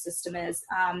value system is.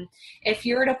 If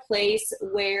you're at a place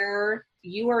where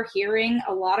you are hearing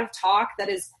a lot of talk that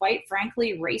is quite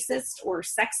frankly racist or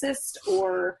sexist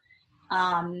or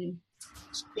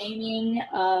shaming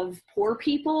of poor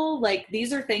people, like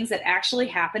these are things that actually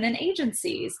happen in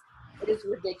agencies. It is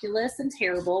ridiculous and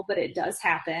terrible, but it does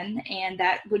happen. And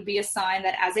that would be a sign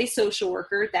that as a social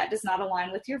worker, that does not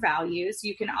align with your values.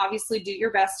 You can obviously do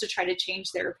your best to try to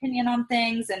change their opinion on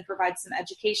things and provide some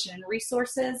education and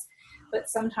resources. But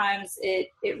sometimes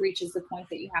it reaches the point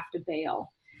that you have to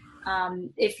bail.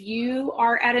 If you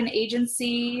are at an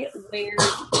agency where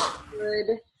you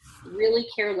would really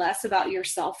care less about your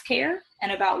self-care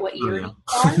and about what your needs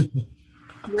are,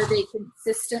 where they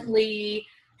consistently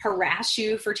harass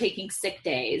you for taking sick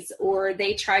days, or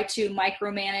they try to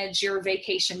micromanage your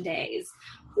vacation days,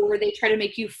 or they try to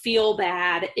make you feel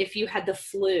bad if you had the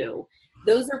flu.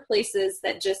 Those are places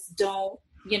that just don't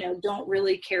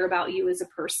really care about you as a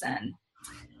person.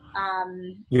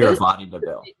 You're a body to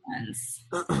bill,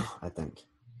 I think.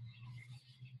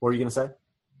 What were you going to say?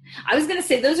 I was going to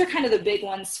say those are kind of the big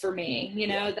ones for me,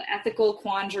 the ethical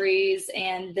quandaries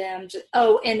and them.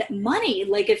 And money.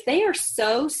 Like if they are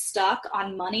so stuck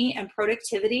on money and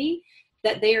productivity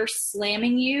that they are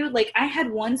slamming you. Like I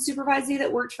had one supervisee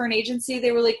that worked for an agency.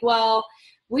 They were like, well,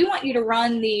 we want you to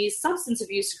run these substance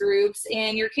abuse groups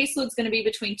and your caseload's going to be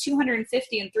between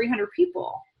 250 and 300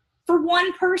 people for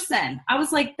one person. I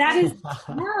was like,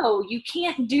 no, you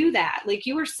can't do that. Like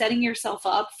you are setting yourself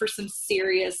up for some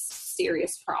serious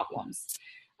problems.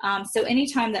 So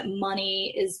anytime that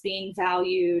money is being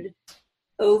valued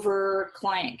over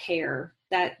client care,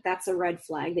 that's a red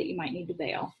flag that you might need to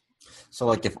bail. So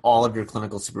like if all of your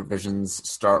clinical supervisions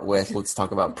start with, let's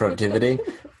talk about productivity,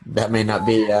 that may not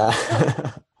be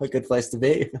a good place to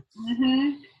be.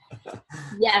 Mm-hmm.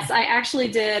 Yes, I actually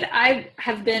did. I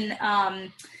have been,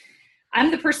 I'm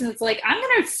the person that's like, I'm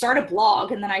going to start a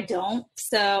blog and then I don't.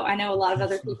 So I know a lot of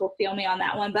other people feel me on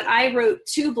that one, but I wrote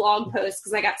 2 blog posts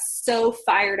because I got so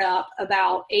fired up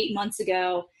about 8 months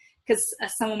ago because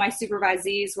some of my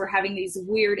supervisees were having these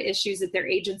weird issues at their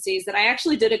agencies that I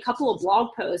actually did a couple of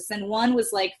blog posts. And one was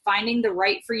like finding the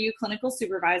right for you clinical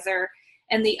supervisor.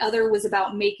 And the other was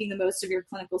about making the most of your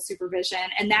clinical supervision.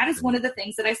 And that is one of the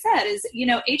things that I said is,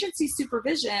 agency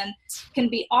supervision can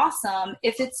be awesome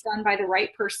if it's done by the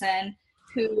right person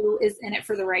who is in it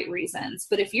for the right reasons.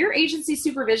 But if your agency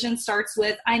supervision starts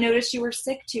with, I noticed you were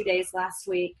sick 2 days last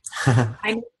week.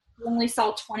 I only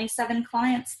saw 27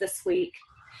 clients this week.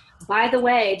 By the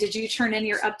way, did you turn in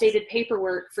your updated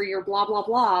paperwork for your blah, blah,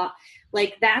 blah?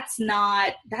 Like that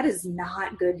is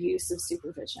not good use of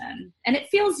supervision. And it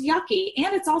feels yucky.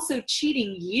 And it's also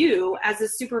cheating you as a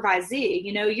supervisee.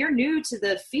 You're new to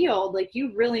the field. Like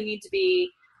you really need to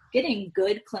be getting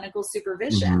good clinical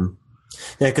supervision. Mm-hmm.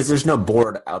 Yeah, because there's no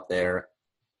board out there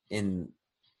in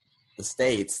the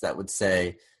States that would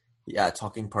say, yeah,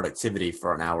 talking productivity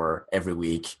for an hour every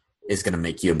week is going to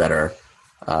make you a better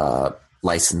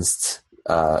licensed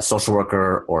social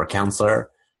worker or a counselor.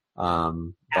 But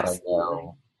I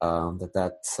know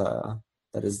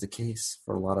that is the case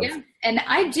for a lot of. Yeah, and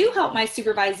I do help my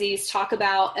supervisees talk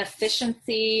about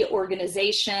efficiency,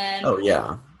 organization. Oh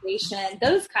yeah,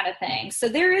 those kind of things. So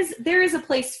there is a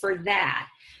place for that.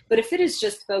 But if it is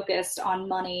just focused on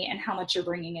money and how much you're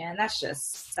bringing in, that's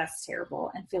terrible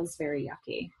and feels very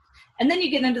yucky. And then you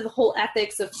get into the whole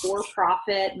ethics of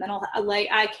for-profit mental. Like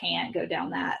I can't go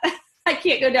down that. I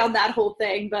can't go down that whole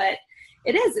thing. But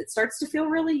it starts to feel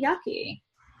really yucky.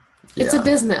 It's a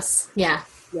business. Yeah.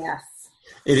 Yes.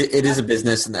 It is a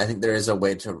business, and I think there is a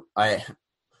way to. I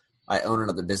own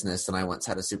another business, and I once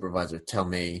had a supervisor tell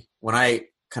me when I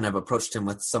kind of approached him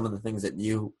with some of the things that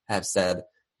you have said.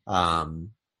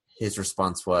 His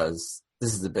response was,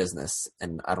 "This is a business,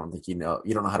 and I don't think you don't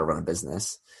know how to run a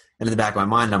business." And in the back of my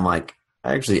mind, I'm like,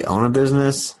 "I actually own a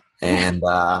business, and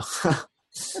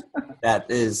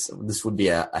this would be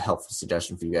a helpful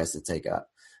suggestion for you guys to take up."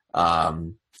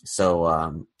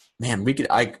 Man, we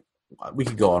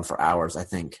could go on for hours, I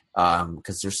think,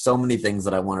 because there's so many things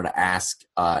that I wanted to ask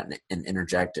and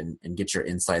interject and get your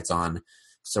insights on.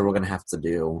 So we're gonna have to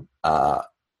do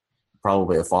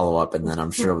probably a follow-up, and then I'm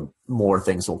sure more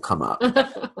things will come up.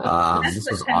 This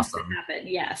was awesome. Happen.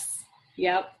 Yes.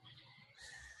 Yep.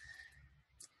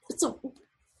 So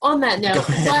on that note,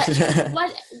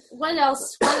 what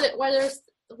else?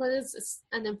 What is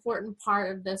an important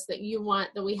part of this that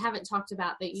we haven't talked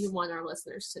about that you want our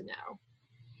listeners to know?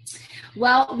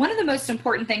 Well, one of the most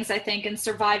important things I think in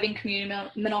surviving community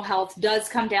mental health does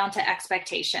come down to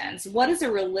expectations. What is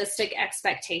a realistic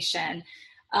expectation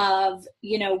of,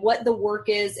 what the work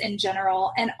is in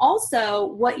general, and also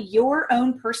what your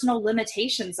own personal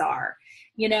limitations are?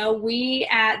 We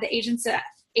at the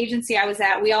agency I was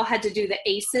at, we all had to do the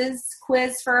ACEs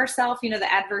quiz for ourselves,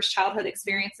 the Adverse Childhood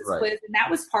Experiences quiz. And that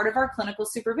was part of our clinical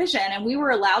supervision, and we were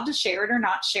allowed to share it or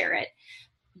not share it.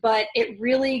 But it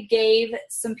really gave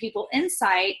some people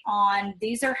insight on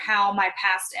these are how my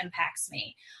past impacts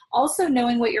me. Also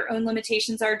knowing what your own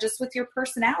limitations are just with your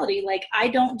personality. Like, I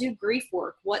don't do grief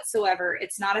work whatsoever.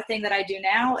 It's not a thing that I do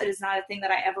now. It is not a thing that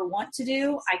I ever want to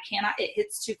do. I cannot, it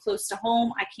hits too close to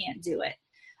home. I can't do it.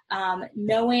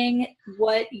 Knowing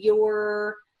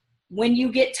when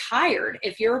you get tired,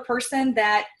 if you're a person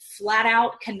that flat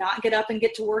out cannot get up and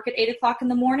get to work at 8:00 in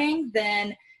the morning,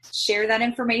 then share that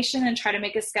information and try to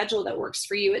make a schedule that works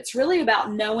for you. It's really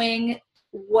about knowing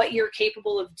what you're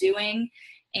capable of doing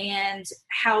and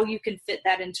how you can fit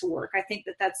that into work. I think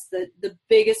that that's the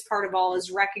biggest part of all, is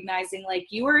recognizing, like,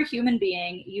 you are a human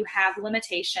being, you have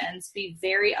limitations, be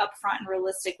very upfront and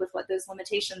realistic with what those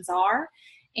limitations are.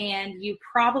 And you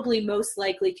probably most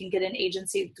likely can get an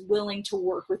agency willing to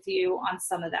work with you on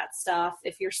some of that stuff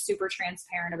if you're super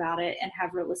transparent about it and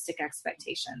have realistic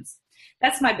expectations.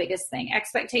 That's my biggest thing.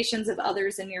 Expectations of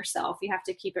others and yourself. You have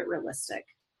to keep it realistic.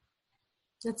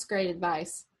 That's great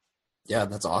advice. Yeah,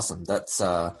 that's awesome. That's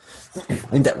I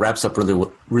think that wraps up really,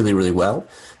 really, really well.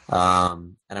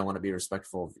 And I want to be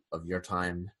respectful of your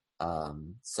time.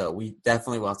 So we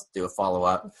definitely will have to do a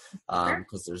follow-up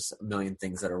because there's a million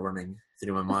things that are running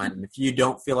through my mind. And if you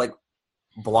don't feel like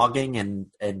blogging and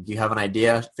you have an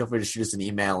idea, feel free to shoot us an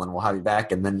email and we'll have you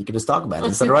back, and then you can just talk about it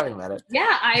instead of writing about it.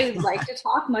 Yeah, I like to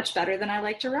talk much better than I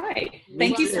like to write.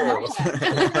 Thank you so much.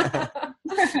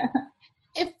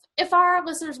 If our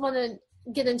listeners want to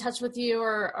get in touch with you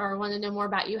or want to know more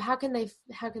about you, how can they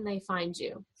find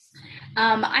you?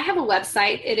 I have a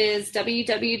website. It is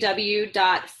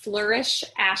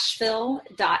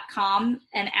www.flourishasheville.com,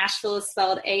 and Asheville is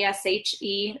spelled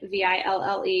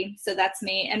ASHEVILLE. So that's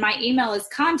me. And my email is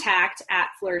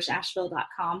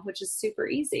contact@flourishasheville.com, which is super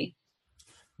easy.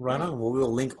 Right on. Well, we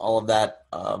will link all of that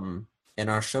in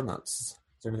our show notes. Is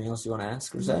there anything else you want to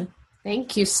ask or say?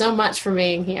 Thank you so much for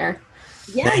being here.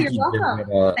 Yeah, you're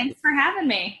welcome. Thanks for having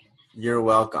me. You're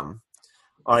welcome.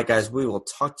 All right, guys, we will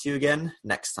talk to you again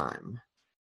next time.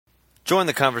 Join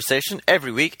the conversation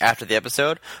every week after the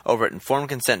episode over at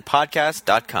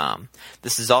informedconsentpodcast.com.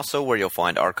 This is also where you'll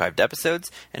find archived episodes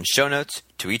and show notes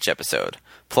to each episode.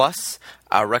 Plus,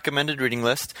 our recommended reading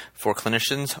list for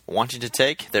clinicians wanting to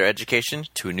take their education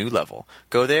to a new level.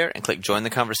 Go there and click Join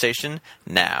the Conversation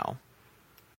now.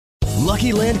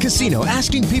 Lucky Land Casino,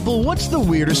 asking people, what's the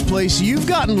weirdest place you've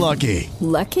gotten lucky?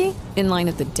 Lucky? In line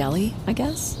at the deli, I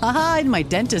guess? Aha, in my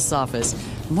dentist's office.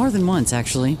 More than once,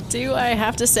 actually. Do I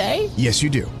have to say? Yes, you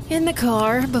do. In the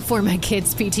car before my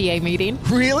kids' PTA meeting.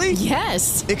 Really?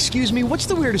 Yes. Excuse me, what's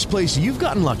the weirdest place you've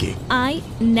gotten lucky? I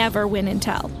never win and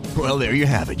tell. Well, there you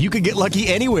have it. You can get lucky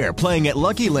anywhere, playing at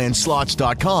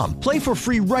LuckyLandSlots.com. Play for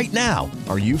free right now.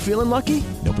 Are you feeling lucky?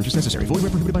 No purchase necessary. Void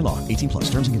where prohibited by law. 18+.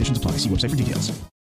 Terms and conditions apply. See website for details.